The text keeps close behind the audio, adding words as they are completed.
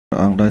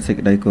ងដោយសេច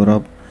ក្តីគោរ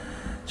ព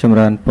ចម្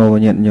រើនពរ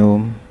ញាតិញោម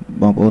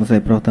បងប្អូនស្រី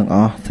ប្រុសទាំងអ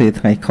ស់សេ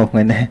ថ្ងៃខុសថ្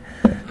ងៃនេះ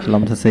ឆ្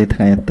លំសរសេរថ្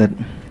ងៃអាទិត្យ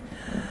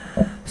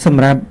ស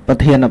ម្រាប់ប្រ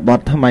ធានបទ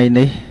ថ្មី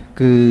នេះ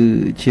គឺ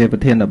ជាប្រ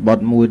ធានបទ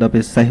មួយដ៏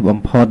ពិសេសបំ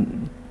ផុត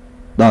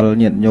ដល់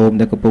ញាតិញោម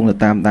ដែលកំពុង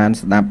តាមដាន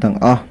ស្ដាប់ទាំង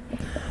អស់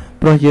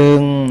ព្រោះយើ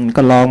ងក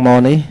ន្លងមក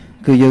នេះ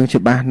គឺយើង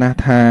ច្បាស់ណាស់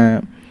ថា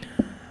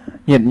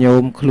ញាតិញោ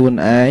មខ្លួន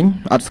ឯង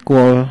អត់ស្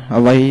គាល់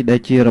អ្វីដែល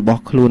ជារប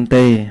ស់ខ្លួន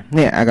ទេ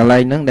នេះអាកន្លែ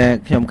ងហ្នឹងដែល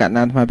ខ្ញុំកណ្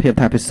ដាលអាត្មាភាព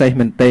ថាពិសេស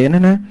មែនទេ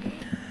ណា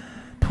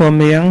ធម៌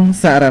មៀង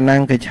សារណ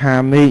ង្កឆា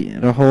មិ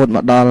រហូតម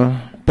កដល់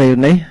ពេល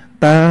នេះ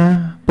តើ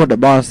ពុទ្ធ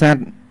បរិស័ទ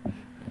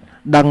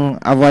ដឹង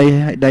អ្វី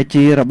ដែល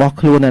ជារបស់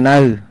ខ្លួននៅ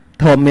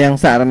ធម៌មៀង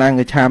សារណង្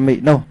កឆាមិ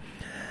នោះ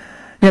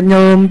ញាតិ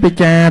ញោមពិ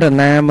ចារ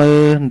ណាមើ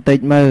លបន្តិច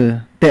មើល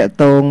តក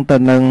តងទៅ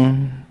នឹង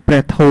ព្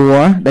រះធ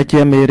ម៌ដែល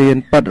ជាមេរៀន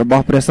ពិតរប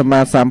ស់ព្រះសម្មា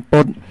សម្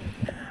ពុទ្ធ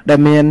ដែល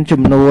មាន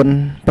ចំនួន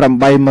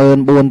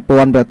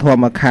 84000 ព្រះធ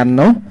ម៌ខណ្ឌ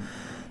នោះ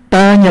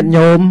តើញាតិ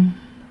ញោម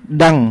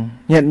ដឹង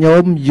ញាតិញោ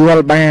មយ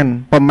ល់បាន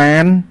ប្រមា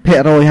ណភាគ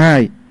រយហើ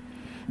យ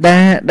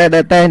ដែល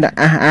តែ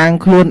អះអាង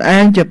ខ្លួនឯ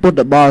ងជាពុទ្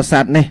ធបរិស័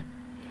ទនេះ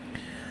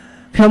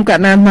ខ្ញុំក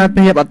ណ្ណានមក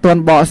ភាពអត់ទា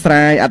ន់បកស្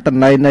រាយអត្ត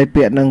ន័យនៃ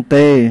ពាក្យនឹង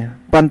ទេ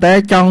ប៉ុន្តែ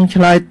ចង់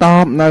ឆ្លើយត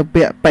បនៅ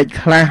ពាក្យពេចន៍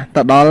ខ្លះ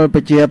ទៅដល់ប្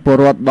រជាពល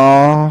រដ្ឋដ៏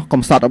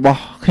កំសត់របស់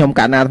ខ្ញុំ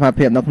កណ្ណានមក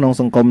ភាពនៅក្នុង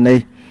សង្គមនេះ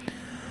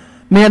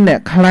មានអ្ន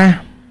កខ្លះ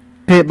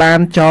គេបាន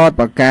ចោត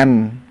ប្រកាន់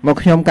មក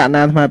ខ្ញុំកណ្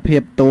ណានអាត្មាភា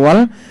ពទាល់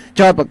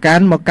ចោតប្រកា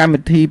ន់មកកម្មវិ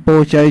ធីពោ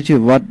ជ័យជី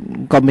វិត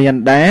ក៏មាន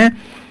ដែរ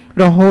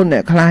រហូតអ្ន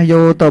កខ្លះយ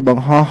កទៅប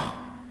ង្ហោះ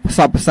ផ្ស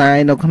ព្វផ្សាយ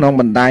នៅក្នុង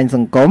បណ្ដាញស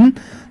ង្គម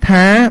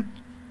ថា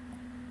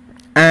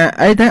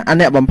អីទៅ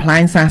អ្នកបំផ្លា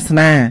ញសាស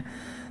នា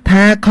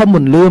ថាខំមិ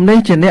នលឿមនេះ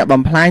ជាអ្នក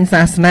បំផ្លាញ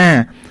សាសនា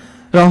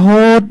រ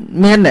ហូត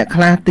មានអ្នក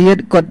ខ្លះទៀត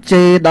គាត់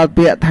ជេរដល់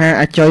ពាក្យថា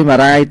អាចុយមា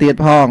រាយទៀត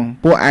ផង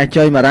ពួកអា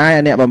ចុយមារាយ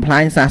អ្នកបំផ្លា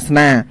ញសាស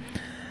នា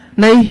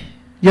នេះ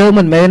យើង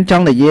មិនមែនច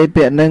ង់និយាយ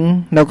ពាក្យនឹង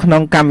នៅក្នុ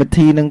ងកម្មវិ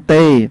ធីនឹង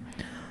ទេ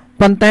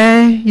ប៉ុន្តែ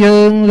យើ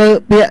ងលើក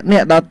ពាក្យអ្ន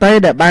កដតី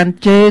ដែលបាន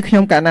ជេរខ្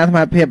ញុំកណ្ណាអាត្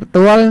មាភាពផ្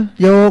ទាល់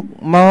យក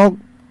មក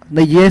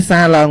និយាយសា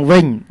រឡើងវិ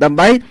ញដើម្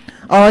បី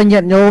ឲ្យញា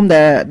តិញោម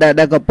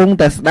ដែលកំពុង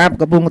តែស្ដាប់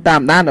កំពុងតា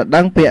មដានដល់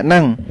ដឹងពាក្យហ្នឹ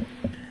ង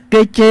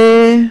គេជេរ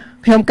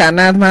ខ្ញុំកណ្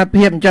ណាអាត្មា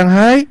ភាពអញ្ចឹង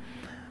ហើយ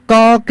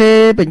ក៏គេ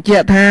បញ្ជា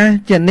ក់ថា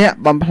ជាអ្នក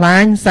បំផ្លា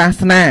ញសា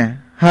សនា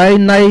ហើយ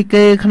នៃ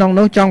គេក្នុង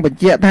នោះចង់បញ្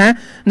ជាក់ថា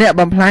អ្នក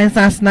បំផ្លាញ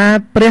សាសនា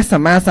ព្រះស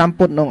ម្មាសម្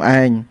ពុទ្ធនោះ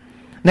ឯង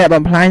អ្នក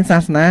បំផ្លាញសា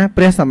សនា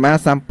ព្រះសម្មា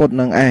សម្ពុទ្ធ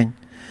នោះឯង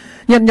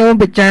ញាតិញោម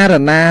ពិចារ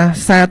ណា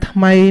សារថ្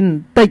មីប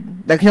ន្តិច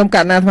ដែលខ្ញុំក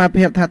ណ្ណាអាត្មា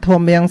ភាពថាធ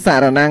ម៌មៀងសា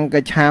រណង្ក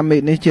ឆាមិ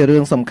នេះជារឿ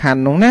ងសំខាន់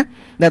នោះណា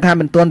ដែលថា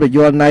មិនទាន់បញ្យ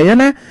ល់ន័យ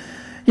ណា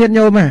ញាតិ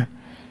ញោម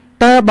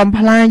តើបំ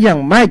ផ្លាញយ៉ាង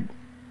ម៉េច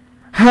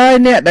ហើយ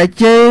អ្នកដែល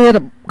ជេរ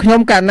ខ្ញុំ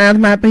កណ្ណាអា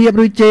ត្មាភាព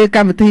ឬជេរក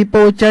ម្មវិធី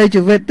ពោជ័យ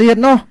ជីវិតទៀត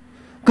នោះ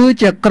គឺ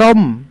ជាក្រុម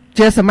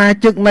ជាសមា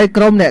ជិកនៃ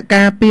ក្រុមអ្នក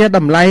ការពារត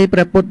ម្លៃព្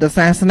រះពុទ្ធ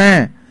សាសនា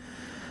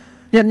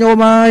ញាតិញោ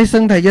មហើយសឹ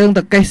ងថាយើង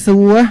ទៅកេះ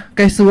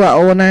សួរ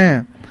អូណា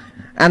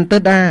អន្តិ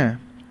តអា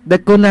ដែ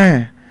លគុណណា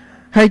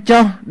ហើយ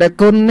ចោះដែល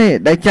គុណនេះ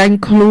ដែលចាញ់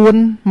ខ្លួន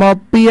មក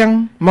ពីង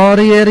មក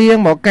រៀង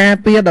មកការ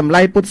ពារតម្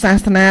លៃពុទ្ធសា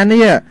សនា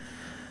នេះ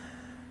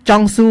ច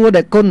ង់សួរ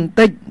ដែលគុណបន្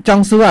តិចច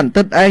ង់សួរអន្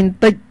តិតឯងប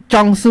ន្តិចច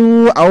ង់សួរ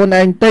អូន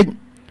ឯងបន្តិច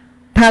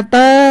ថា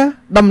តើ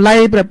តម្លៃ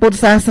ព្រះពុទ្ធ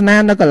សាសនា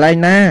នៅកន្លែង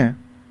ណា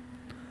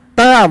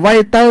តើអ្វី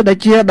ទៅដែល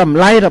ជាតម្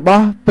លៃរប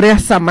ស់ព្រះ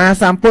សម្មា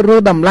សម្ពុទ្ធឬ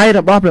តម្លៃរ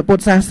បស់ព្រះពុទ្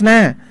ធសាសនា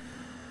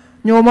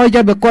ញោមមកយ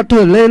កប្រកួតធ្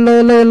វើលើ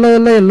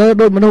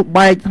ដូចមនុស្ស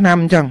បែកឆ្នាំ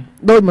អញ្ចឹង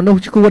ដូចមនុស្ស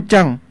ឈួតអញ្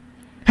ចឹង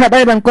ហេតុ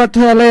អីបានគាត់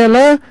ធ្វើ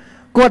លើ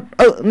គាត់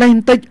នេះប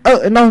ន្តិច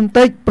នោះបន្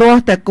តិចព្រោះ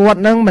តែគាត់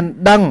នឹងមិន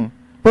ដឹង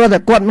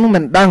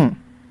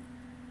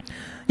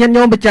ញាតិ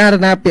ញោមពិចារ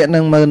ណាពាក្យនឹ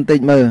ងមើលបន្តិច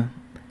មើល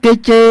គេ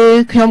ជេរ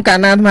ខ្ញុំក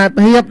ណ្ណាអាត្មា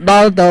ភាពដ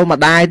ល់ទៅម្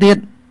ដាយទៀត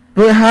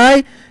រួចហើយ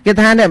គេ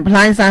ថាអ្នកបំផ្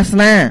លាញសាស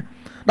នា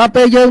ដល់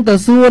ពេលយើងទៅ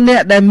សួរអ្ន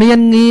កដែលមាន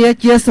ងារ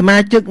ជាសមា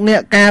ជិកអ្ន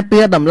កការពា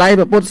រតម្លៃ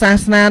ពុទ្ធសា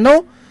សនានោះ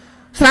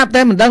ស្រាប់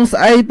តែមិនដឹងស្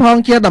អីផង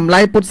ជាតម្លៃ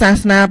ពុទ្ធសា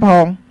សនាផ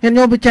ងញាតិ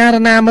ញោមពិចារ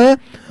ណាមើល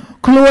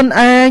ខ្លួន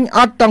ឯងអ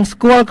ត់ต้องស្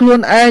គាល់ខ្លួន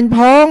ឯងផ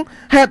ង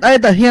ហេតុអី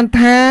ទៅហ៊ាន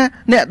ថា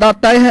អ្នកដ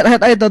តីហេ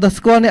តុអីទៅ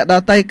ស្គាល់អ្នកដ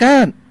តីកើ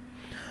ត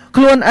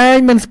ខ្លួនឯង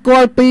មិនស្គា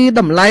ល់ពី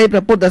តម្លៃព្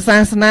រះពុទ្ធសា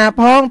សនា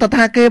ផងត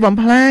ថាគេបំ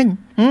ផ្លាញ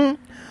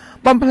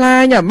បំផ្លា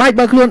ញអាម៉េច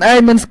បើខ្លួនឯង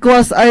មិនស្គា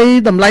ល់ស្អី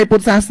តម្លៃពុ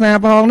ទ្ធសាសនា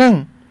ផងហ្នឹង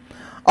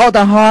ឧ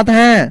ទាហរណ៍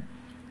ថា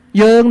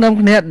យើងនឹង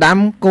គ្នាដាំ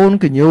កូន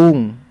កញ្ញូង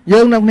យើ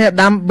ងនឹងគ្នា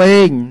ដាំបេ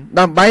ង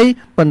ដើម្បី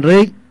ពន្រី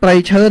កព្រៃ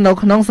ឈើនៅ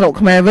ក្នុងស្រុក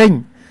ខ្មែរវិញ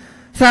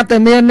ស្រាប់តែ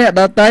មានអ្នក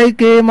ដតី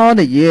គេមក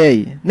និយាយ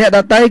អ្នកដ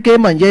តីគេ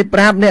មកនិយាយប្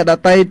រាប់អ្នកដ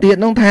តីទៀត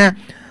នោះថា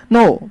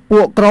នោះ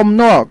ពួកក្រុម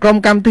កម្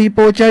មវិធី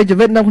ពោជ័យជី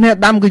វិតនៅគ្នា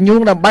ដាំកញ្ញូ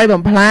ងដើម្បី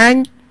បំផ្លាញ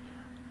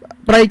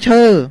ព្រៃ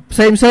ឈើផ្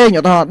សេង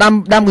ឧទាហរណ៍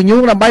ដាំកញ្ញូ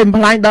ងដើម្បីបំ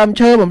ផ្លាញដើម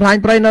ឈើបំផ្លាញ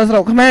ព្រៃនៅស្រុ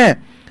កខ្មែរ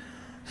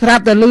ស្រា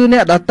ប់តែឮអ្ន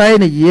កដតី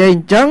និយាយអ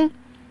ញ្ចឹង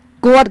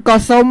គាត់ក៏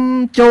សុំ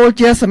ចូល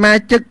ជាសមា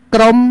ជិក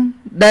ក្រុម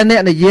ដែលអ្ន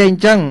កនិយាយអ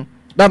ញ្ចឹង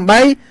ដើម្បី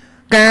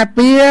ការ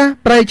ពារ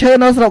ព្រៃឈើ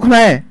នៅស្រុកខ្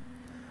មែរ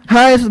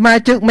ហើយសមា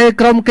ជិកមេ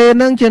ក្រុមគេ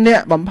នឹងជាអ្ន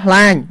កបំផ្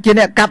លាញជា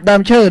អ្នកកាប់ដើ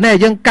មឈើនេះ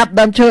យើងកាប់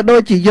ដើមឈើដូ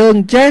ចជាយើង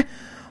ចេះ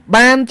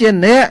បានជា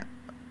អ្នក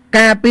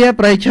ការពារ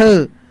ព្រៃឈើ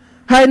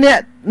ហើយអ្ន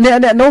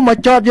កនោះមក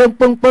ចតយើង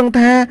ពឹង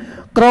ថា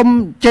ក្រុម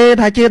ជេរ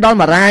ថាជេរដល់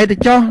100ទៅ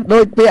ចុះដោ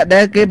យពាក្យ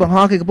ដែលគេបង្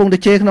ហោះគេកំពុងតែ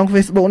ជេរក្នុង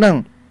Facebook ហ្នឹង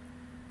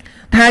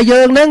ថា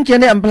យើងនឹងជា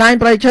អ្នកបំផ្លាញ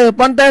ប្រៃឈើ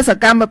ប៉ុន្តែស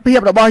កម្មភាព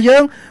របស់យើ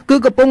ងគឺ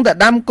កំពុងតែ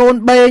ដាំកូន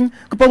បេង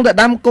កំពុងតែ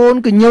ដាំកូន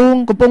កញូង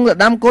កំពុងតែ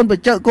ដាំកូនប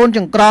ច្ចុកកូនច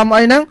ង្ក្រម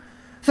អីហ្នឹង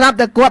ស្រាប់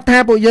តែគាត់ថា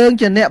ពួកយើង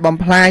ជាអ្នកបំ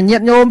ផ្លាញញា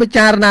តិញោមពិ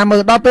ចារណាមើ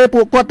លដល់ពេល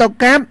ពួកគាត់ទៅ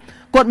កាប់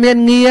គាត់មាន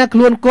ងារខ្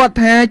លួនគាត់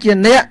ថាជា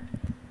អ្នក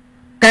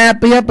ការ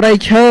ពារប្រៃ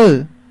ឈើ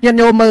ញាតិ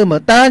ញោមមើល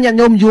តើញាតិ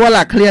ញោមយល់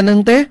អាឃ្លានឹង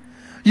ទេ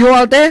យ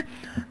ល់ទេ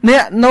អ្ន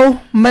កនោះ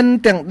មិន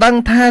ទាំងដឹង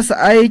ថាស្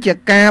អីជា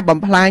ការបំ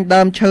ផ្លាញ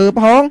ដើមឈើ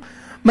ផង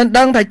មិន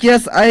ដឹងថាជា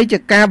ស្អីជា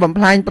ការបំ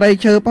ផ្លាញព្រៃ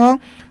ឈើផង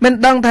មិន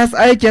ដឹងថាស្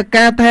អីជា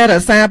ការថែរ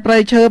ក្សាព្រៃ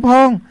ឈើផ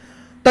ង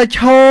ទៅឈ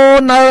រ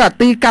នៅអា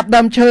ទីកាប់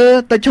ដើមឈើ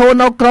ទៅឈរ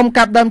នៅក្រុម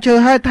កាប់ដើមឈើ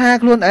ហើយថា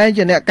ខ្លួនឯង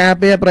ជាអ្នកការ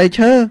ពារព្រៃ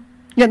ឈើ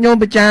ញាតិញោម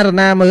ពិចារ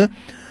ណាមើល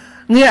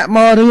ងាកម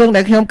ករឿង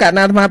ដែលខ្ញុំកណ្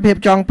ណាអាត្មាភាព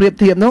ចង់ប្រៀប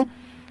ធៀបនោះ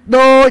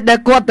ដោយដែល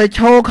គាត់ទៅឈ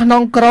រក្នុ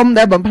ងក្រុម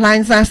ដែលបំផ្លាញ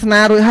សាសនា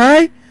រួចហើ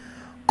យ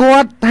គា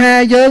ត់ថា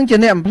យើងជា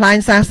អ្នកបំផ្លាញ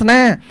សាស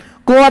នា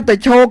គាត់ទៅ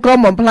ឈរក្រុម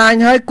បំផ្លាញ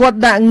ហើយគាត់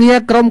ដាក់ងារ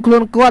ក្រុមខ្លួ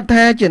នគាត់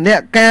ថាជាអ្នក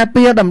ការ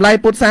ពារតម្លៃ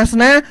ពុទ្ធសាស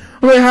នា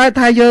រួចហើយ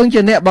ថាយើង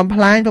ជាអ្នកបំផ្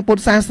លាញពុ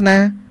ទ្ធសាសនា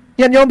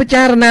ញាតិញោមពិ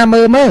ចារណា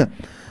មើល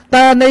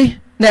តើនេះ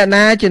អ្នក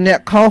ណាជាអ្នក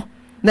ខុស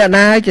អ្នក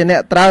ណាជាអ្ន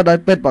កត្រូវដោយ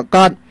ពិតប្រាក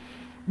ដ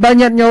បើ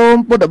ញាតិញោម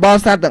ពុទ្ធបរិ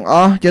ស័ទទាំងអ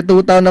ស់ជាទូ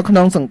ទៅនៅក្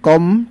នុងសង្គ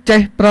ម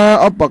ចេះប្រើ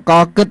ឧបក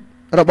រណ៍គិត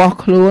របស់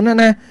ខ្លួន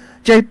ណា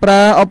ចេះប្រើ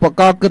ឧប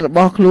ករណ៍គិតរប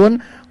ស់ខ្លួន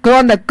គ្រា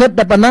ន់តែគិត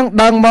តែប៉ុណ្ណឹង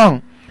ដឹងហ្មង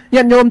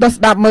ញាតិញោមទៅ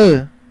ស្ដាប់មើល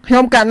ខ្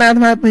ញុំកណ្ណាអា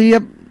ត្មាភា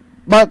ព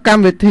បើកម្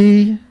មវិធី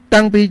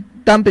តាំងពី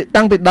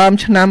ដើម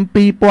ឆ្នាំ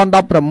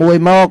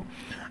2016មក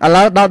ឥ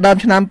ឡូវដល់ដើម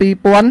ឆ្នាំ2018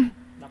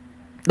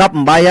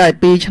ហើយ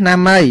2ឆ្នាំ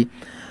ហើយ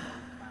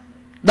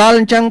ដល់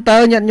អញ្ចឹងទៅ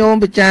ញាតិញោម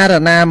ពិចារ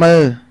ណាមើ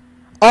ល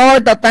អោយ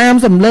ទៅតាម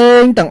សម្លេ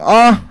ងទាំងអ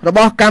ស់រប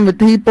ស់កម្មវិ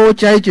ធីពោ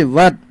ជ័យជី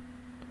វិត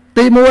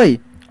ទី1ឲ្យ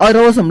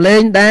រោសម្លេ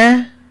ងដែរ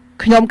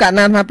ខ្ញុំកណ្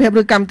ណាអាត្មាភាព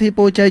ឬកម្មវិធី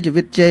ពោជ័យជី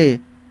វិតជេ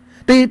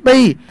ទី2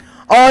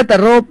ឲ្យត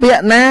រោពាក្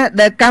យណា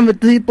ដែលកម្មវិ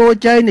ធីពោ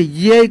ជ័យនិ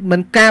យាយមិ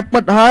នការពិ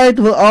តហើយ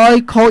ធ្វើឲ្យ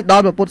ខូចដ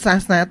ល់ពុទ្ធសា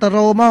សនាត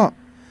រោមក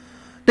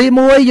ទី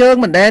1យើង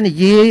មិនដែលនិ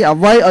យាយអ្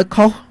វីឲ្យ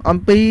ខុសអំ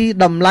ពី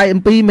តម្លៃ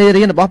អំពីមេ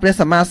រៀនរបស់ព្រះ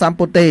សម្មាសម្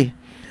ពុទ្ធទេ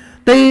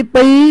ទី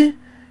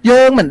2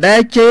យើងមិនដែល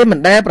ជេរមិន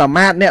ដែលប្រ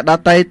មាថអ្នកដ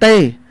ទៃទេ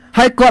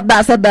ហើយគាត់ដា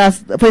ក់សិត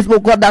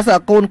Facebook គាត់ដាក់សិត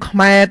អកូនខ្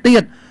មែរទៀ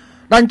ត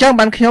ដល់អញ្ចឹង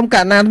បានខ្ញុំក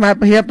ណ្ណាអាត្មា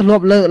ភាពធ្លា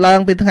ប់លើកឡើង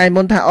ពីថ្ងៃ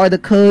មុនថាឲ្យតែ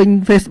ឃើញ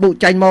Facebook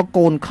ចាញ់មក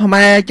កូនខ្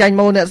មែរចាញ់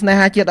មកអ្នកស្នេ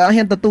ហាជាតិអត់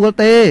ហ៊ានទទួល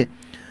ទេ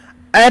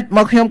អេតម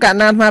កខ្ញុំកណ្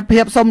ណាអាត្មា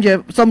ភាពសុំ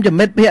ជា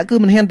មិត្តភក្តិគឺ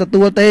មិនហ៊ានទ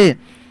ទួលទេ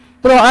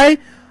ព្រោះអី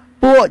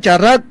ពួកច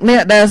រិតអ្ន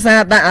កដែលសា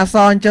រដាក់អស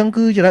រអញ្ចឹង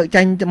គឺចរិត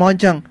ចាញ់មកអ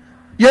ញ្ចឹង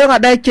យើងអ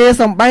ត់ដែលជេរ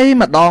សំបី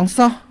ម្ដង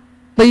សោះ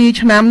2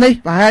ឆ្នាំនេះ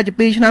ប្រហែលជា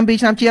2ឆ្នាំ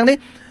ជាងនេះ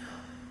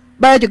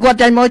បែរជាគាត់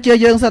ចាញ់មកជា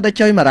យើងសិតតែ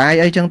ជួយ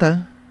100អីចឹងទៅ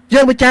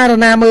យើងពិចារ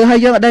ណាមើលហើយ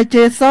យើងអត់ដែល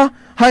ជេរសោះ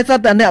ហើយសិត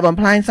តែអ្នកបំ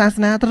ផ្លាញសាស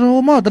នាទៅ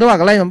មកទៅអា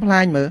កន្លែងបំផ្លា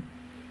ញមើល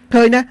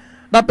ឃើញណា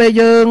ដល់ពេល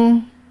យើង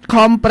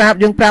ខំប្រាប់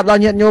យើងប្រាប់ដ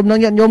ល់ញាតិញោមនឹង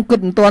ញាតិញោមគិត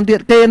មិនទាន់ទៀ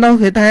តគេនោះ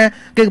គេថា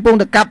គេកំពុង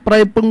តែកាប់ព្រៃ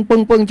ពឹង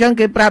អញ្ចឹង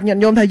គេប្រាប់ញាតិ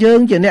ញោមថាយើង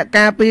ជាអ្នក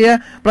ការពារ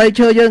ព្រៃ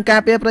ឈើយើងការ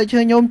ពារព្រៃឈើ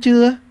ញោមជឿ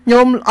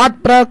ញោមអត់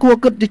ប្រើគួរ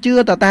គិតជឿ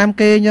ទៅតាម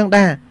គេអញ្ចឹង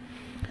ដែរ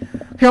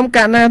ខ្ញុំក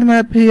ណ្ណាអាត្មា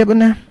ភាព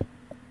ណា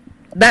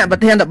ដាក់ប្រ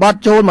ធានបទ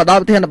ចូលមកដ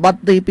ល់ប្រធានបទ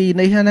ទី2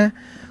នេះណា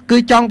គឺ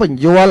ចង់បញ្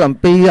យល់អំ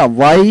ពីអ្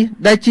វី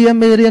ដែលជា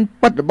មេរៀន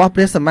ពិតរបស់ព្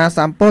រះសម្មាស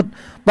ម្ពុទ្ធ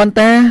ប៉ុន្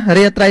តែ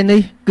រាត្រីនេះ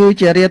គឺ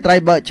ជារាត្រី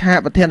បើកឆាក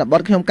ប្រធានប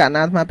ទខ្ញុំកណ្ណា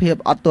អាត្មាភាព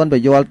អត់ទាន់ប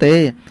ញ្យល់ទេ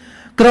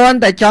គ្រាន់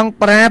តែចង់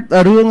ប្រាប់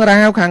រឿង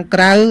រ៉ាវខាងក្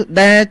រៅ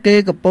ដែលគេ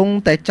កំពុង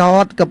តែចោ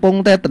ទកំពុង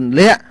តែទម្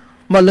លាក់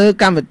មកលើ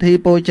កម្មវិធី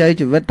ពោជ័យ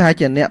ជីវិតថា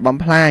ជាអ្នកបំ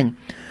ផ្លាញ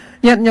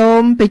ញាតិញោ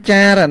មពិ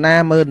ចារណា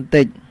មើលបន្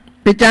តិច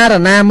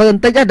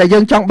ដែលយើ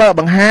ងចង់បើក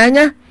បង្ហាញ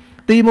ណា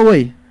ទី1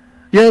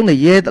យើងនិ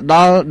យាយទៅដ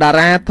ល់តា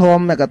រាធ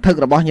ម៌កថា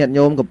របស់ញាតិ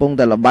ញោមកំពុង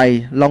តែល្បី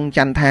ឡុង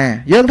ច័ន្ទថា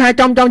យើងថា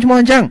ចំឈ្មោះ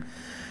អញ្ចឹង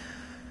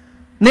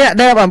អ្នក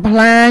ដែលបំផ្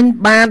លាញ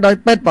បានដោយ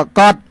ពិតប្រា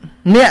កដ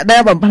អ្នកដែ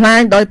លបំផ្លាញ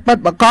ដោយពិត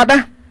ប្រាកដណា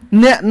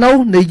អ្នកនោះ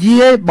និ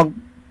យា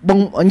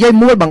យ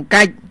មូលបង្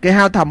កាច់គេ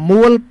ហៅថា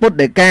មូលពុទ្ធ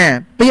ដីកា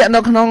ពាក្យនៅ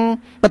ក្នុង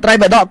បត្រៃ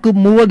បិដកគឺ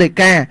មូលដី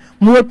កា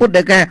មូលពុទ្ធ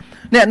ដីកា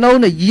អ្នកនោះ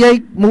និយាយ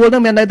មូលនឹ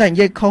ងមានន័យថានិ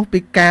យាយខុសពី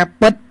ការ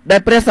ពិតដែល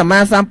ព្រះសម្មា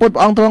សម្ពុទ្ធព្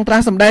រះអង្គទ្រង់ត្រា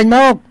ស់សម្ដែងម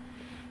ក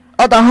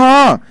ឧទាហ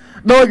រណ៍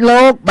ដូច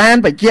លោកបាន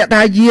បញ្ជាក់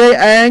ថាយាយ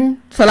ឯង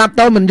ស្លាប់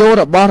ទៅមិនយក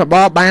របស់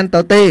បាន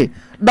ទៅទេ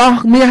ដោះ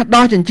មាស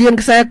ដោះចិញ្ចៀន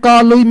ខ្សែក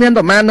លុយមាន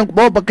ប្រមាណនឹងប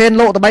បោប្រកេន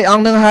លោកត3អ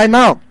ង្គនឹងហើយម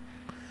ក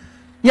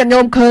ញាតិញោ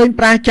មឃើញ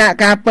ប្រាចាក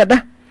ការពិតណា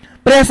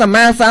ព្រះសម្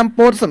មាសម្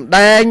ពុទ្ធសម្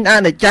ដែងអ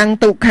និច្ចំ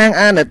ទុក្ខ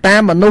អនត្តា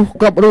មនុស្ស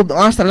គ្រប់រូបទាំង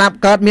អស់ស្លាប់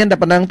កើតមានតែ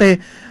ប៉ុណ្្នឹងទេ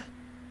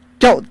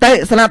ចុតិ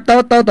ស្លាប់ទៅ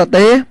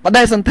ទេប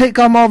ដិសន្ធិ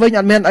ក៏មកវិញអ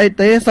ត់មានអី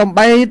ទេសំ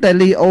បីតែ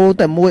លីអូ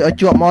តែមួយឲ្យ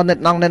ជាប់មកណិត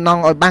ណង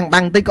ឲ្យ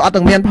បាំងតិចក៏អត់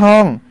ទាំងមានផ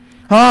ង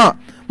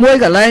មួយ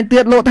កន្លែងទៀ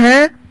តលោកថា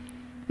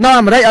នៅ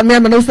អាមេរិកអត់មាន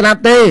មនុស្សស្លាប់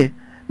ទេ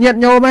ញាតិ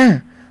ញោម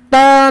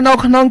តើនៅ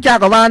ក្នុងច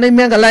ក្រវាឡនេះ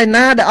មានកន្លែង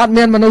ណាដែលអត់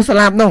មានមនុស្សស្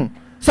លាប់នោះ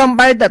សំ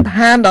បីតែ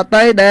ឋានដ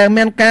តីដែល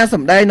មានការស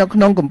ម្ដែងនៅក្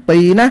នុងគម្ពី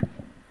រណា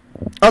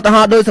ឧទាហ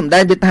រណ៍ដូចសម្ដែ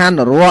ងវិធាន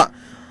នរក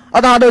ឧ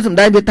ទាហរណ៍ដូចសម្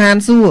ដែងវិធាន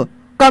សួរ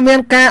ក៏មាន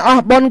ការអ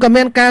ស់បុណ្យក៏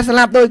មានការស្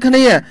លាប់ដូចគ្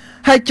នា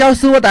hay cho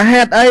xua ta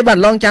hẹt ấy bản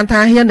long chăn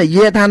tha hiên để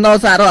dê tha no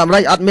xa rồi ẩm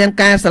lấy ọt miên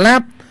ca xa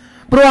láp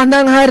pro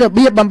nâng hay rồi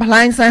bia bằng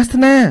plain sa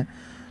na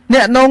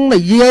nè nông để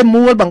dê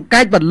mua bằng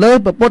cách bằng lơ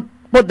và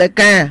bút đại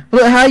ca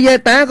rồi hai dê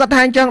tá có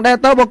than chân đe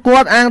tao bọc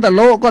quát ăn tà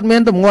lô con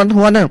miên tùm ngon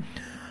thuần nè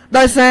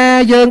đôi xa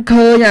dương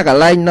khơi nhà cả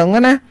lành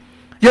nông á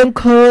dương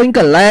khơi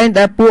cả lành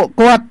để buộc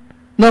quát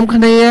nông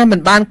khné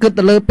mình ban cứ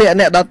tà lơ bẹ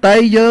nè đợt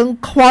tới dương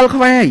khoal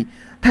khoai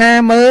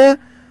tha mơ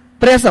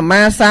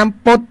presama sam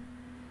put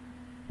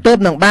tớp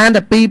nông ban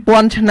để pi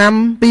pon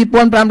năm pi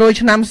pon pram đôi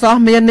năm xó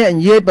miên nè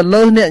dê bằng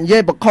lơ nè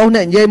dê bằng khâu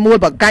nè dê mua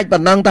bằng cách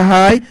bằng nâng ta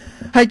hơi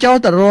hay cho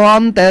ta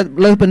romแต่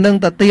លើពីនឹង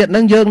តាទៀតនឹ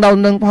ងយើងនៅ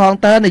នឹងផង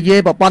តើនិយាយ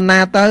ប្រព័ន្ធណា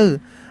ទៅ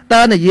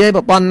តើនិយាយ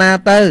ប្រព័ន្ធណា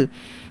ទៅ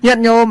ញា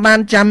តិញោមបាន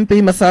ចាំពី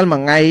ម្សិលមួ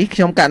យថ្ងៃខ្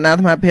ញុំកណ្ណាអា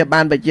ត្មាភាព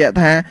បានបញ្ជាក់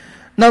ថា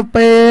នៅ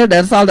ពេលដែ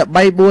លសល់តែ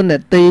 3-4 នា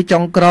ទីចុ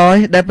ងក្រោយ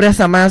ដែលព្រះ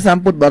សម្មាស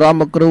ម្ពុទ្ធបរ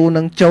មគ្រូ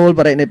នឹងចូលប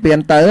រិនិព្វាន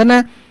ទៅណា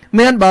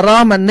មានបរ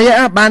មម្នាក់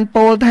បាន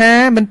ពោលថា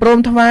មិនព្រម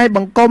ថ្វាយប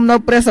ង្គំនៅ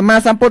ព្រះសម្មា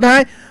សម្ពុទ្ធហើ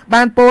យ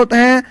បានពោល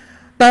ថា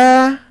តើ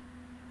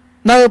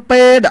នៅ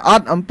ពេលដែលអ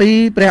ត់អំពី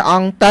ព្រះអ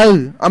ង្គទៅ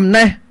អំ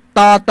ណេះ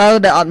តទៅ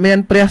ដែលអត់មាន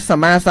ព្រះស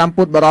ម្មាសម្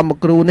ពុទ្ធបរម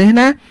គ្រូនេះ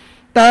ណា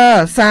តើ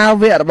សា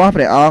វករបស់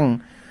ព្រះអង្គ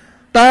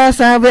តើ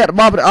សាវករ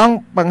បស់ព្រះអង្គ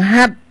បង្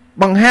ហាត់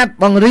ប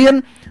ង្រៀន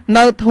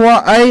នៅធัว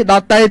អីដ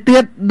ល់ទៅទៀ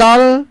តដ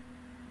ល់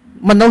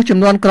មនុស្សចំ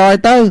នួនក្រោយ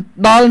ទៅ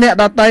ដល់អ្នក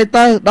ដល់ទៅ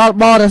ដល់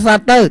បរិស័ទ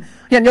ទៅ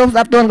ញាតិញោមស្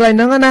ដាប់ទួនកន្លែង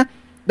ហ្នឹងណា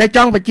ដែលច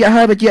ង់បញ្ជាក់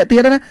ហើយបញ្ជាក់ទៀ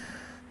តណា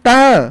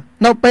តើ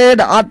នៅពេល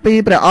ដែលអត់ពី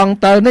ព្រះអង្គ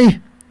ទៅនេះ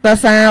តើ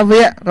សាវ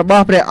ករប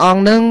ស់ព្រះអង្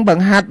គនឹងប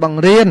ង្ហាត់ប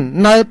ង្រៀន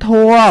នៅ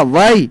ធัวអ្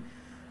វី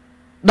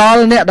ដ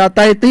ល់អ្នកដ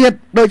តីទៀត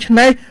ដូច្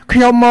នេះខ្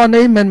ញុំមក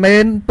នេះមិនមែ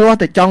នព្រោះ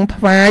តែចង់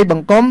ថ្វាយប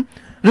ង្គំ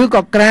ឬ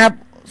ក៏ក្រាប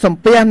សំ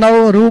ពះនៅ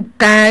រូប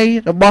កាយ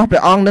របស់ព្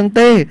រះអង្គនឹង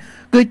ទេ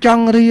គឺច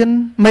ង់រៀន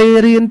មេ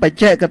រៀនបច្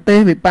ចេកទេស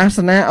វិបស្ស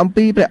នាអំ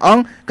ពីព្រះអ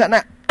ង្គ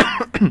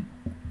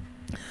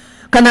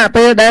គណៈ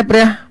ពេលដែលព្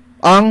រះ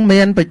អង្គ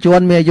មានបច្ចុប្ប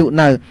ន្នមានអាយុ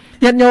នៅ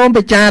ញាតិញោម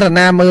ពិចារ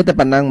ណាមើលតែ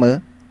ប៉ុណ្ណឹងមើល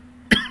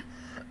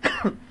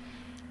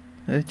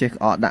ចេះ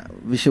ក្អកដាក់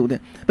វិសុទេ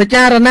ពិ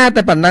ចារណា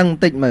តែប៉ុណ្ណឹងប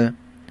ន្តិចមើល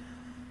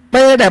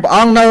ពេលដែលព្រះអ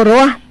ង្គនៅរ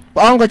ស់ព្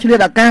រះអង្គក៏ឆ្លៀត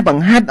ឱកាសប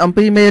ង្ហាត់អំ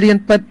ពីមេរៀន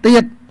ពិតទៀ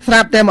តស្រា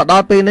ប់តែមកដ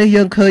ល់ពេលនេះ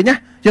យើងឃើញណា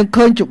យើង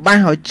ឃើញច្បា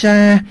ស់ហើយចា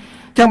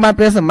ចឹងបាន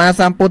ព្រះសម្មា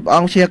សម្ពុទ្ធព្រះអ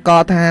ង្គព្យាក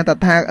រថាត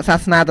ថាសា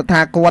សនាតថា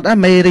គត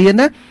មេរៀន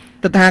ណា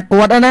តថាគ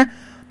តណា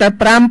តែ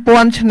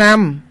 5000 ឆ្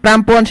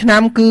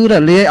នាំគឺរ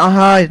លាយអស់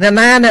ហើយអ្នក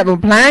ណាអ្នកបំ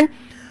ផ្លាញ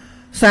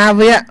សា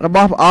វករប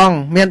ស់ព្រះអង្គ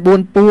មាន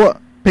4ពួក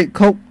ភិក្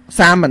ខុ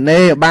សាមណេ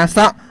រឧបាស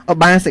កឧ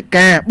បាសិ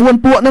កា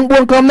4ពួកនឹង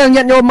4ក្រុមនឹង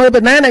ញាតិញោមមើល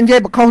ទៅណាអ្នកនិយាយ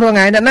បខុសរាល់ថ្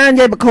ងៃអ្នកណានិ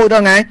យាយបខុសរា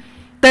ល់ថ្ងៃ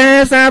តែ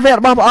សាវក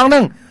របស់ព្រះអង្គនឹ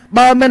ង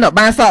បើមិនឧ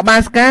បាសកឧបា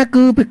សិកា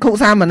គឺភិក្ខុ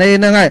សាមណេរ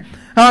ហ្នឹងហើយ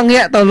ហើយ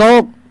ងាកទៅលោ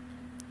ក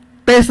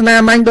ទេសនា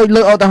មាញ់ដូច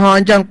លើឧទាហរណ៍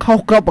អញ្ចឹងខុស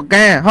គ្រប់ប្រ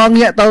ការហើយ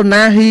ងាកទៅ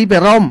ណាហ៊ីបេ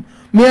រម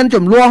មាន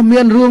ចំនួន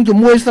មានរឿងជា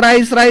មួយស្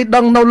រី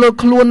ដឹងនៅលើ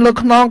ខ្លួនលើ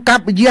ខ្នងកា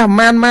ប់វិយា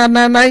ម៉ាន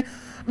ណាណៃ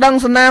ដឹង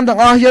ស្នាមទាំង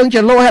អស់យើងជា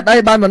លោហេតុអី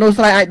បានមនុស្ស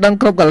ស្រីអាចដឹង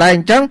គ្រប់កន្លែងអ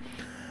ញ្ចឹង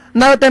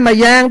នៅតែមួយ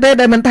យ៉ាងទេ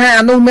ដែលមិនថា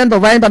អានោះមានប្រ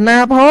វែងបណ្ណា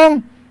ផង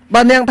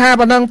បើនាងថា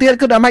ប៉ុណ្ណឹងទៀត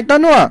គឺដល់មិនទៅ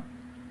នោះ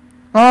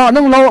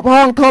នឹងលោផ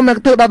ងធំតែ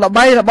ធ្វើដល់ល្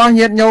បីរបស់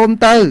ញាតិញោម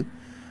ទៅ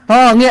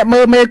ងាកមើ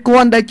លមេគួ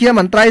នដែលជា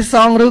មន្ត្រីស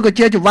ង្ឃឬក៏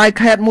ជាចវាយ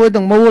ខេតមួយ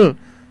ទាំងមូល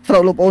ស្រុ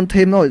កលោកប្អូន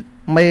ធីមនោះ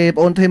មេ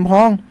ប្អូនធីមផ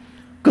ង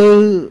គឺ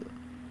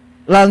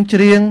ឡើងច្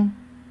រៀង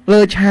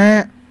លើឆា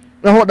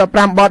ករហូតដល់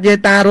5បទយាយ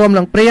តារួម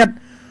នឹងព្រាត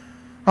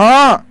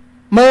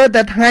មើល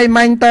តែថ្ងៃ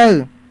មាញ់ទៅ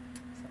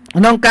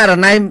ក្នុងករ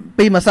ណី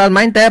ពីម្សិល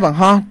មាញ់តែបង្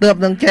ហោះទើប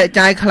នឹងចែក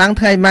ចាយខ្លាំង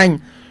ថ្ងៃមាញ់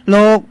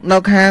លោកនៅ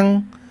ខាង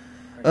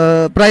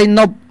ព្រៃន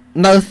ប់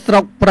នៅស្រុ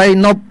កព្រៃ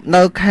នប់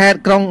នៅខេត្ត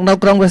ក្រុង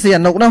ព្រះសីហ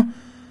នុនោះ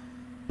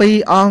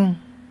2អង្គ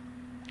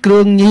គ្រឿ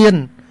ងញៀន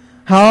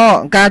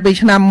កាលពី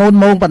ឆ្នាំមុន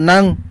ប៉ុណ្ណឹ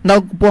ងនៅ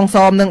កំពង់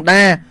សោមនឹង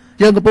ដែរ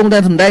យើងកំពុងតែ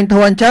សម្ដែងធ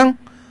ម៌អញ្ចឹង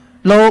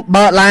លោក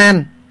បើកឡាន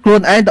ខ្លួ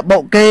នឯងទៅបុ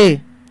កគេ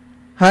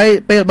ហើយ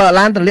ពេលបើក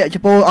ឡានទម្លាក់ច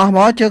ពោអស់ម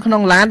កជើក្នុ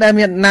ងឡានដែល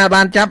មានណា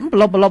បានចាប់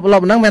លប់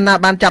ហ្នឹងមានណា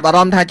បានចាប់អារ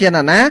ម្មណ៍ថាជា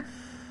ណា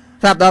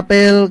ស្រាប់ដល់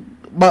ពេល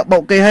បើបុ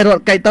កគេឲ្យរ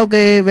ត់កេតទៅ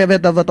គេវា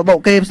ទៅបុក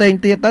គេផ្សេង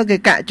ទៀតទៅគេ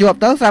កាក់ជាប់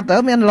ទៅស្រាប់ទៅ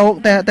មានលោក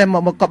តែម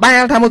កក្បា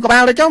លថាមួយក្បា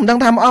លទៅចុះមិនដឹង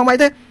ថាមួយអង្គមិន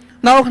ទេ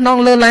នៅក្នុង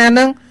លើឡានហ្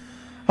នឹង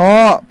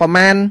ប្រ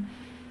ហែ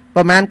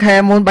លខែ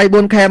មុន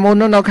 3-4 ខែមុន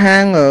នៅខា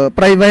ង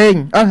ព្រៃវែង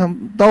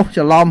ទោស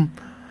ច្រឡំ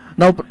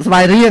នៅស្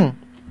វាយរៀង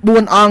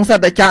4អង្គសិត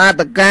តែចាអត្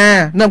តកា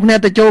នៅគ្នា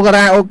ទៅចូលកា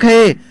រ៉ាអូខេ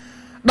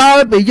ដ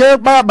ល់ពីយើង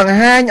បើបង្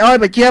ហាញឲ្យ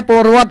ប្រជាពល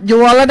រដ្ឋយ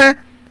ល់ណា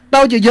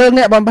ទៅជាយើង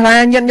អ្នកបំផ្លា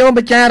ញញាតិញោម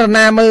ពិចារ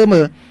ណាមើល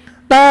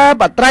តើ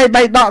បត្រៃ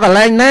បីដកកន្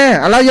លែងណា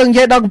ឥឡូវយើងនិ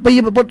យាយដល់គម្ពី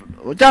រពុទ្ធ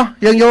ចុះ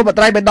យើងយកប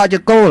ត្រៃបីដកជា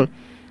គោល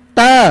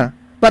តើ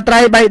បត្រៃ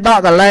បីដក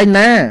កន្លែង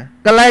ណា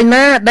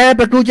ដែល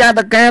ព្រះគ្រូចាអ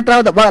ត្តកាត្រូ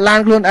វតែបើកឡាន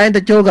ខ្លួនឯង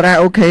ទៅចូលការ៉ា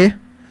អូខេ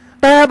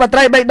តើបត្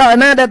រៃបីដក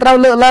ណាដែលត្រូវ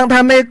លើកឡើង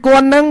ថាមេគួ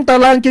នហ្នឹងទៅ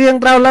ឡើងច្រៀង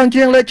ត្រូវឡើងច្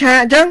រៀងលើឆាក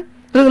អញ្ចឹង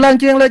ឬឡើង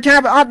ច្រៀងលើឆាក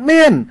វាអត់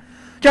មាន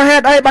ចុះហេ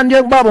តុអីបានយើ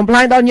ងបកបំផ្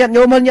លាញដល់ញាតិ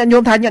ញោមញាតិញោ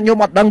មថាញាតិញោម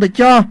អត់ដឹងទៅ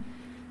ចុះ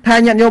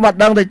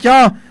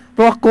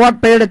ព្រោះគាត់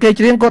ពេលដែលគេ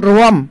ច្រៀងគាត់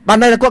រួមបាន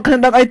តែគាត់គ្មាន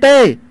ដឹងអីទេ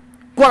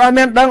គាត់អត់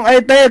មានដឹងអី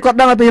ទេគាត់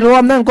ដឹងពីរួ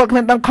មហ្នឹងគាត់គ្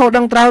មានដឹងខុស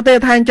ដឹងត្រូវទេ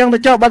ថាអញ្ចឹងទៅ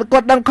ចុះបើគា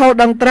ត់ដឹងខុស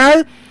ដឹងត្រូវ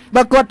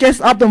បើគាត់ចេះ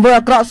ស្អប់ទង្វើ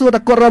អាក្រក់សួរតែ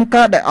គាត់រួម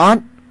កើតដែរអ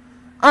ត់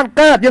ăn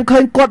cờ nhưng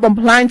khơi cột bầm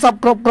phai sập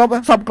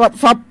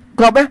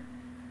cọp ấy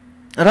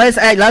rồi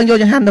sẽ lớn vô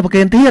cho hắn được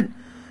kiện thiết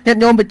nhận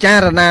nhôm bị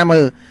cha là nam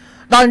mờ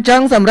đòn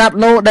trắng sầm rạp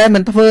lô đem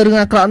mình thưa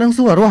đường cọ nâng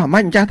xua rồi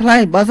mạnh cha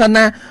thay bao giờ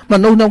na mà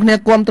nung nông nè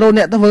quan trâu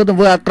nè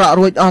vừa cọ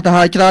rồi ta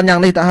hơi cho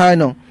nhang đi ta hơi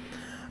nung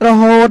rồi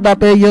hô đa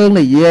bê dương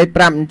này dê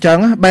pram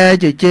trắng bê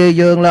chỉ chê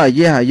dương là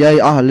dê hải dây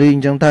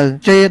liên trong thư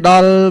chê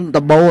đo tập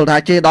bồ thà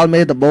chê đo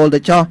mê tập bồ để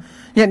cho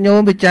nhận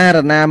nhôm bị cha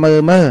là nam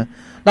mờ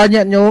đo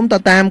nhận nhôm ta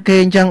tam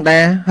kênh chẳng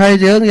đè hơi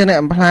dương như này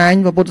phai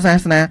và bút sa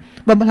na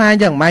bấm phai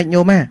chẳng mạnh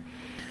nhôm à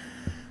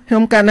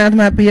không cả na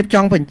mà biết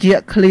trong phần chia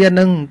clear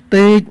nâng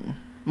tê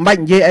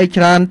mạnh dây ai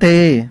tràn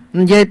thì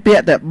dây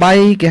bịa tại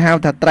bay cái hào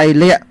thật trai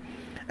lẹ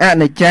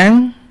này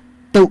trắng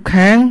tụ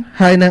kháng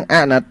hơi nâng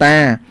là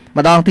ta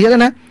mà đòn tiếc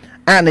đó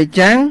này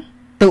trắng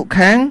tụ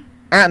kháng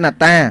là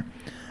ta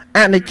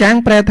này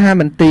trắng pre tha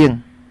mình tiền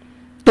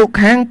tụ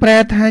kháng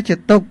pre tha chỉ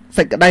tục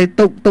sạch đây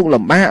tụ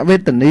làm ba về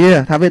tình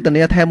yêu thà về tình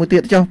yêu theo một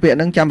tiết cho viện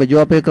nâng chăm và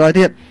vô về coi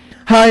thiệt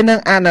hơi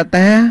nâng là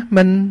ta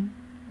mình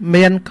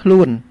miền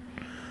khuôn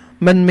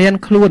mình miền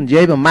khuôn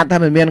dây mà mặt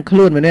mình miền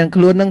khuôn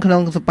nâng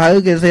không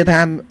phải cái dây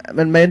tham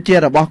mình miền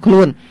chia là bỏ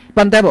khuôn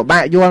ban tay bảo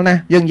bại vô nè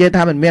dừng dây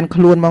tham mình miền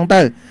khuôn mong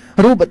tới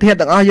rúp bật thiệt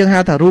đặng dương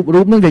ha thả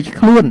rúp nâng về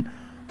khuôn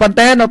ban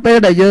tay nó pe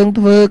đại dương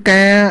thưa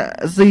ca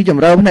di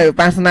chấm râu này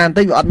pasanan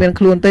tới vọt miền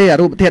khuôn tê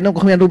rúp thiệt nó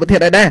có miền rúp bật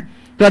thiệt đây đây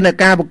cho nên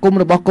ca bọc cung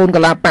rồi bỏ côn cả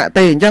là bạ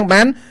tê chẳng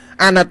bán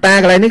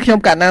anata cái này nước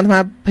trong cả nan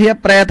mà phía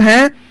pre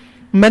thá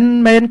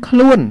mình miền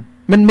khuôn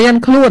mình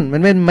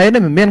miền mấy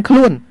này mình miền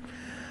khuôn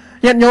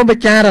nhận nhôm bị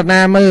cha là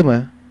nam mơ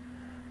mà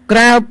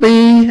Krao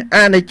pi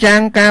này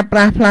trang ca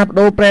pra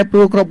đô pre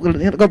pro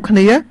cọp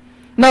khnia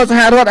nó sẽ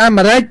hạ rốt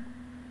Americ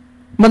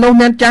mình ông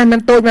men cha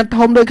men tôi men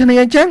thom đôi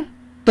khnia chứ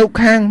tục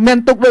hàng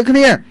men tục đôi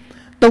khnia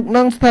tục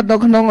nâng thật đâu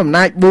không làm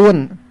lại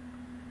buồn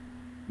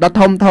đó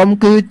thom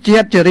cứ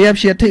chết chửi riêng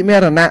chết thị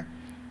mẹ rồi nè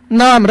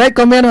nó Americ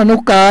có men là nụ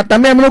cờ ta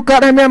men nụ cờ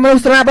hay men nụ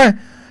slap ấy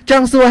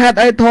chẳng xua hạt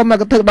ấy thom mà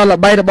cái thực đó là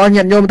bay là bao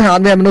nhận nhôm thảo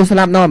men nụ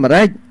slap nó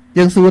Americ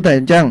nhưng xua thể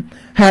chẳng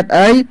hạt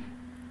ấy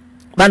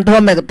ban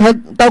thôn mày thức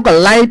tao cả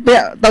lay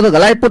bẹ tao cả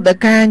lay put để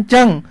can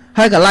chăng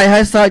hay cả lay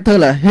hay sợi thôi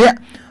là hiện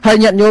hay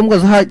nhận nhôm của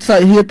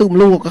sợi hiên tụm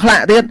lù có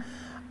lạ tiết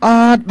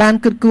ban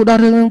cực cù đo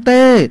rương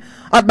tê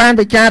ban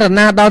bị cha rần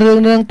na đo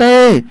rương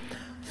tê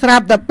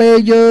sạp tập bê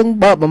dương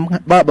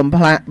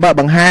bờ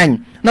bằng hành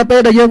nó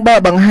bê đại dương bờ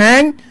bằng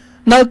hành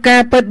nơi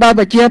ca bết bao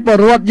bị chia bờ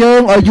ruột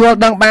dương ở ruột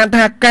đang bàn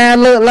thạc ca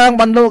lựa lăng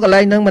ban lô cả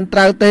lay nâng mình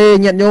trao tê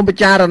nhận nhôm bị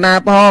cha rần na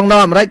phong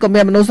nó mà đấy có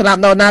miền mình sạp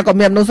nó na có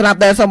miền mình sạp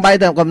để xong bay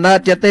từ cầm nợ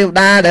chia tiêu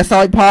đa để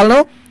soi phong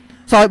nó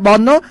soi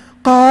bón nó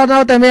có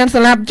đâu tại miền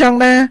sạp trong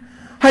đa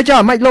hay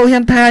cho mạch lộ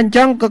hiện thành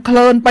trong có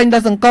khơn banh ta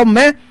sừng công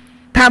ấy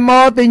tham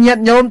mô thì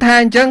nhận nhôm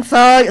thành trong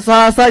soi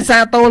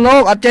xa tô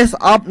lô ở trên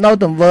ốp nâu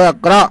tầm vừa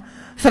cọ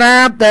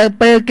sạp để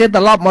bê kia tờ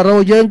lọp mà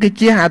rồi dương kia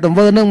chia hạ tầm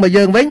vừa nâng mà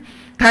dương vĩnh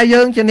thay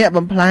dương cho niệm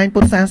bẩm phai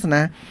Phật sa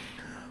na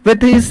về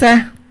thi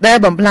xa để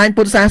bẩm phai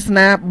Phật sa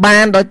na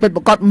ban đôi Phật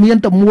còn miên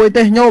tầm muôi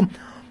tê nhôm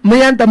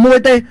miên tầm muôi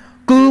tê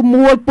cứ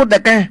mua Phật đại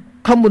ca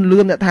không buồn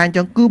lương để thành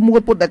cho cứ mua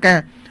Phật đại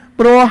ca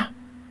pro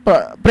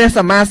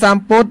presama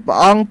samput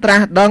ông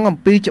tra đăng ông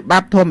pi chụp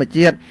bắp thôi mà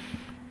chết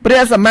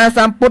presama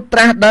samput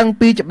tra đăng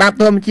pi chụp bắp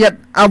thôi mà chết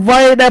à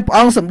vây đây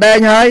ông sầm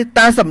đen hơi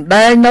ta sầm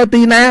đen nơi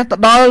tì na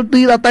đó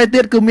tì là tay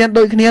tiết cứ miên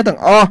đôi kia thằng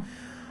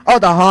ô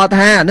tờ hò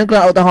tha nước là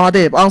ô tờ hò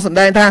thì ông sầm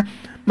đen tha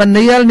mình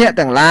nia nè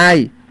tầng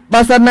lai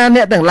ba sân na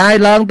nè tầng lai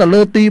lăng tờ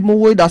lơ ti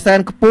muôi đỏ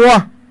sen cua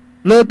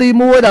lơ ti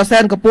muôi đỏ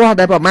sen cua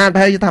để bảo man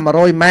thay thằng mà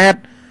rồi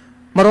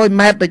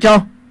mệt để cho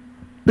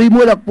ti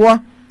muôi đỏ cua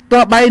ตั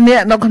วใบเนี่ย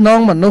นกน้อง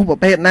มันนุ่งประ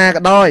เภทนา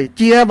ก็ดอยเ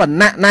ชี่ยบัน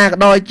นาก็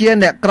ดอยเชี่ย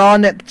เนี่ยกรอ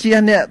เนี่ยเชี่ย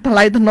เนี่ยทล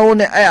ายธนูเ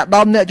นี่ยไอ้ด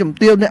อมเนี่ยจุ่ม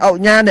tiêuเนี่ยเอา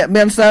หญ้าเนี่ยเมี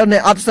ยนเซลเนี่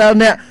ยออดเซล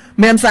เนี่ย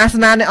เมียนศาส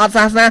นาเนี่ยออดศ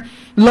าสนา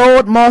โล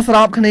ดมอส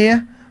อบគ្នា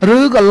หรื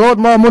อก็โลด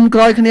มอมุนก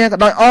รอยគ្នាก็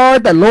ดอยอ้อย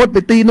แต่โลดไป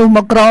ตีนุ่งม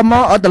ากรอมอ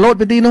แต่โลดไ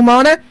ปตีนุ่งมอ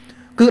นะ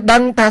คือดั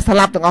งตาส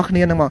ลับต่างออกគ្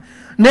នាนั่งมอ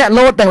เนี่ยโล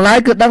ดต่างหลาย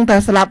คือดังตา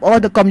สลับอ้อย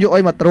แต่กอมอยู่อ้อ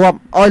ยมาตรวบ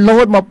อ้อยโล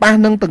ดมาป้า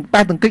นึงตึง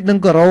กิ๊กนึง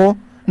กโร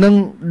นึง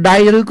ใด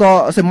หรือก็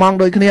สมอง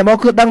โดยគ្នាมอ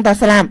คือดังตา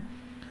สลับ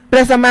ព្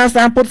រះសម្មាស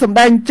ម្ពុទ្ធសម្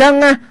ដែងអញ្ចឹង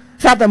ណា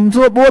សត្វតែ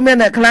សួរបួមាន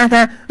អ្នកខ្លះ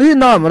ថាអី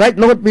ណោះមិនរេច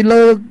លោតពី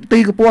លើទី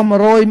កម្ពស់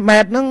100ម៉ែ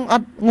ត្រហ្នឹងអ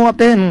ត់ងាប់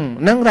ទេ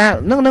ហ្នឹងថា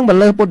ហ្នឹងប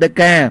លើពុទ្ធ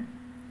កា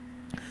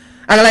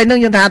អាកន្លែងហ្នឹង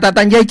យើងថា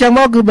តែនិយាយអញ្ចឹងម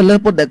កគឺបលើ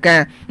ពុទ្ធកា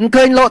មិន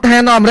ឃើញលោកថា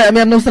ណោះមិនរេច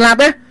មាននោះស្លាប់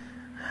ទេ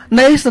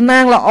នេះសំណា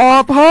ងល្អ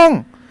ផង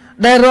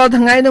ដែលរាល់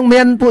ថ្ងៃហ្នឹង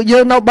មានពួកយើ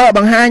ងនៅបើប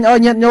ង្ហាញឲ្យ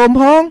ញាតិញោម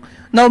ផង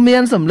នៅមា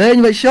នសម្លេង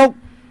វិទ្យុ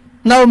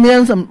នៅមាន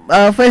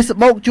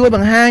Facebook ជួយប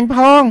ង្ហាញផ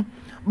ង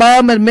បើ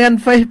មិនមាន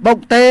Facebook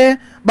ទេ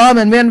បើ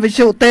មិនមានវិទ្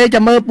យុទេ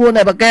ចាំមើលពួកអ្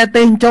នកបកកែ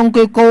ទេចុង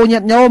គឺគោញា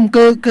តញោម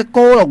គឺ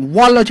គោរង្វ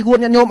ល់លើឈួត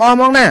ញាតញោមអស់ហ្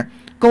មងណា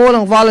គោរ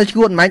ង្វល់លើ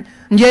ឈួតមិន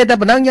និយាយតែ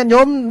ប៉ុណ្ណឹងញាត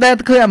ញោមដែល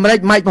ឃើញអាមេរិក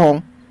មិនផង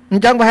អ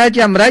ញ្ចឹងប្រហែល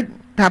ជាអាមេរិក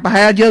ថាប្រ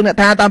ហែលយើងអ្នក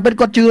ថាតាមពិត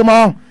គាត់ជឿហ្ម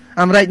ង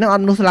អាមេរិកនឹងអ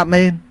ត់មនុស្សស្លាប់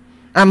មែន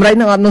អាមេរិក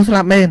នឹងអត់មនុស្សស្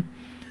លាប់មែន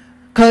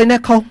ឃើញណា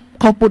ខុ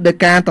សពុទ្ធដី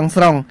កាទាំង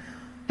ស្រុង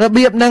រ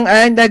បៀបនឹង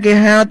ឯងដែលគេ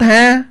ហៅថា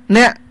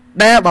អ្នក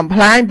ដែលបំផ្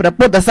លាញព្រះ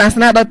ពុទ្ធសាស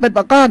នាដោយពិត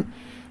ប្រាកដ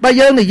បើ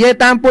យើងនិយាយ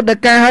តាមពុទ្ធដី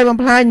កាឲ្យបំ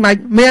ផ្លាញមិន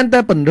មានតែ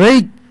ពន្រី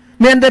ក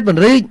miền tây bẩn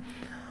rí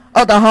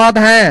ở tờ ho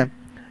ta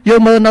vô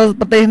mơ nó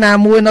tây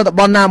nam muối nó tập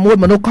bon nam muối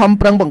mà nó không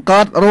prang bằng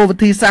cọt rô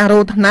thì sa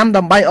rô nam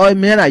đầm bay ơi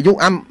miền ai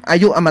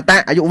dụ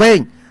amata ai dụ về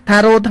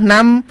tha rô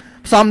nam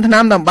xóm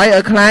nam đầm bay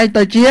ở khai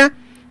tới chia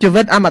chữ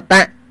vết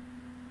amata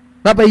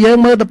và bây giờ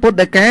mơ tập bút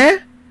để cá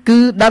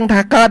cứ đăng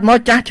thả cọt mói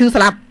cha chư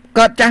sạp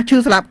cọt cha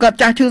chư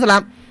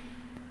sạp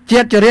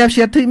chiết chữ riêng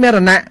chiết thị mê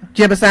nạ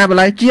chiết bà xa bà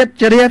lấy chiết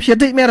chữ riêng chiết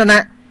thị mê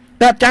nạ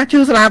cọt cha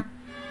chư sạp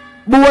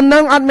buồn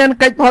nâng ăn men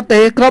cách phó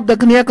tế cốp được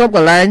kia cốp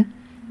của lạnh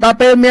ta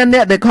pe men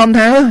nè để không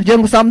tháo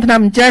dương xóm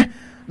năm che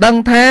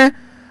đăng thá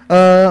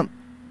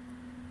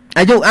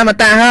ai dụ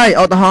amata hơi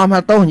ô tô hòm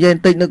hà tô nhìn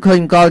tịnh được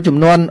hình coi chùm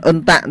non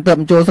ân tạng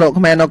tầm chô sổ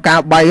khmer nó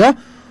cao bay á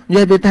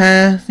như bị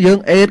tha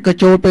dương ết cái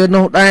chô pe nó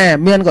đa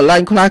miên của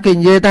lạnh khla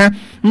kinh như ta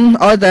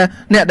ôi ta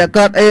nè để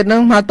cợt ết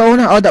nó hà tô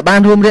nó ôi ta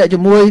ban hôm rệ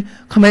chùm mui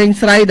khmer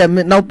say để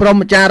nấu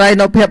prom cha ray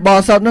nấu phep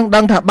bò sốt nó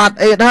đăng thả bát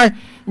ết thôi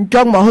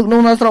trong mọi hực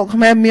nó sổ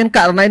khmer miên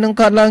cả này nó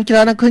cợt lần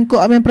chờ nó khinh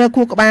của miên pre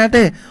khu của ba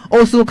thế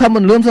ô su không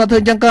mình luôn sao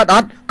thôi chẳng cợt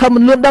đót không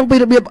mình luôn đăng pi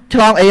được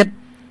chong ết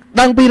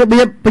đăng pi được bây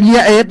giờ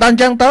ết đăng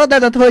chẳng tới đây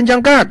là thôi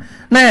chẳng cợt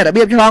nè đã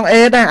biết chong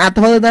ết à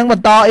thôi đang bật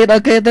to ết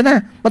ok thế nè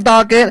bật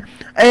to kia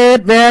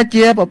ết về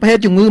chia vào phê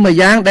chủng ngư mà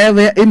giang để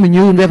về im mình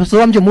nhún về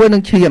xuông chủng môi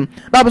nâng chiêm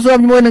đó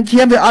xuông môi nâng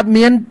chiêm về ọt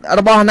miên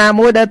bò na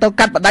môi để tao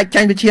cắt bật đạch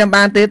tranh về chiêm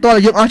bàn tế tôi là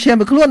dùng ọ chiêm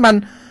về luôn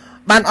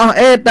bàn ọ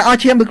ết đã ọ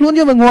chiêm về luôn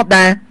như mình ngộp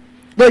đà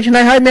đôi chân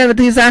này hơi miên về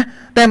thi xa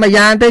แต่มา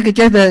ย่างเต้ก็เ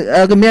จ๊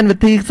ก็เมียนวิ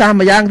ธีสร้าง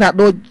มาย่างถ้าโ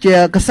ดยเจ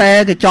อกระแส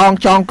ก็จ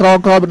องกร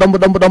อบดม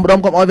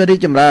ก็อ้อยไปรี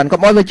จำเริญก็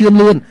อ้อยไปชื่น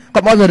ลื่นก็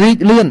อ้อยไปรี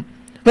ลื่น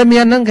ไปเมี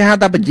ยนนั่งก็หา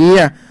ตาไปเจี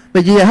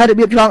ยให้ได้เ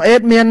บียบช่องเอ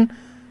สเมียน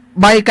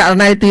ใบกะ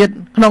ในเตียน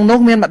ขนมนก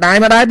เมียนมา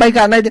ได้ใบก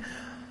ะใน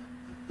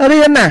เรี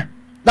ยนน่ะ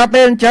ตาเ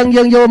ป็นจัง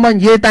ยังโยมัน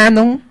เยตาม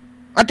น้อง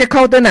อาจจะเข้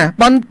าตัวน่ะ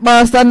บอลบา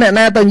สันเนี่ย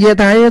น่าตัวเย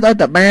ไทยตัว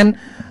แต่แบน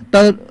ตั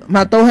วม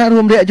าโตให้ร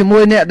วมเรียจมว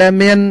ยเนี่ยแต่เ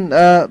มียน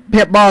เพี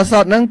ยบบอสอ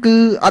ดนั่น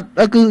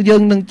คือยั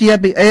งหนึ่งเจีย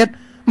ปีเอส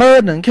เมื่อ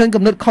หนึ่งเชิญก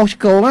ำหนดคอส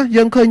โก้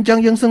ยังเคยจัง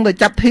ยังซึ่งแต่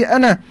จับเทีย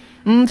น่ะ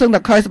ซึ่งแต่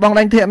เคยสปองแร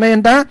งเทียเม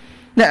นตา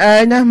เนี่ยไอ้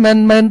นะเ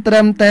มนเตรี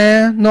ยมแต่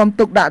นอม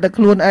ตุกด่าแต่ค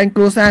รูนไอ้ค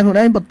รูซาคนไ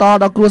อ้บทต่อ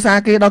ดอกครูซา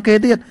เกดอกเก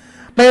ติด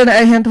เป็นไ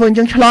อ้เห็นทวน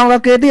จังฉลองดอ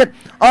กเกติด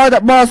อ๋อแต่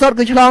บอสอด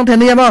คือฉลองเท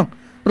เนียมั้ง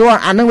รัว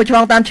อ่านนึงไปฉล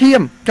องตามเชี่ย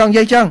มจัง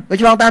ยัยจังไป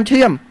ฉลองตามเ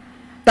ชี่ยม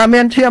ตามเมี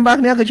ยนเชี่ยมบ้าน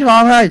เนี้ยคือฉลอ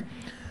งให้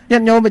ยั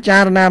นโยไปจา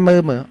รณามือ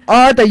อ๋อ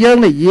แต่ยัง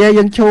นี่เย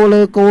ยังโชว์เล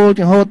ยกู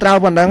จังโฮตรา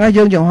วันนั้น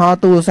ยังจังฮอ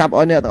ตูสับอ๋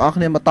อเนี่ยต่อ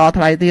เนี่ยมาต่อไท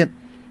ยติด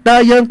แต่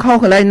ยังเข้า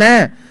อะไรนะ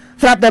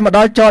ทราบแต่มาด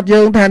อยจอดยั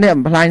งแทนเนี่ย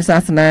พลายศา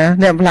สนา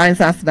เนี่ยพลาย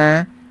ศาสนา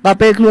ต่อไ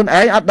ปครูนไ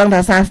อ้อัดดังทา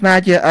งศาสนา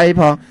เจอไอ้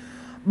พอ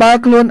บา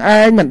ครูนไอ้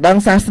เหมือนดัง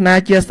ศาสนา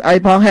เจอไอ้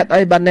พอเฮ็ดไอ้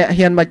บันเนี่ยเ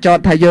ฮียนมาจอด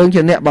ถ่ายยังเจ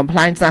อเนี่ยบ่มพล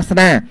ายศาส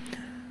นา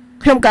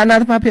เข้มการนา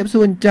ทพาเพียบ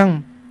ส่วนจัง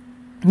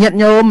เงียบ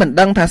โยมเหมือน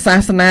ดังทางศา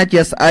สนาเจ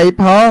อไอ้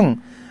พอง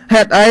เ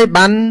ฮ็ดไอ้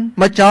บัน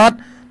มาจอด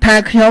ทาง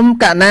เข้ม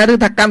การนาหรือ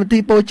ทางกรรม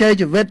ที่โปรเจอร์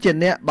จะเวทเจอ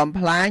เนี่ยบ่มพ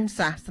ลาย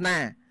ศาสนา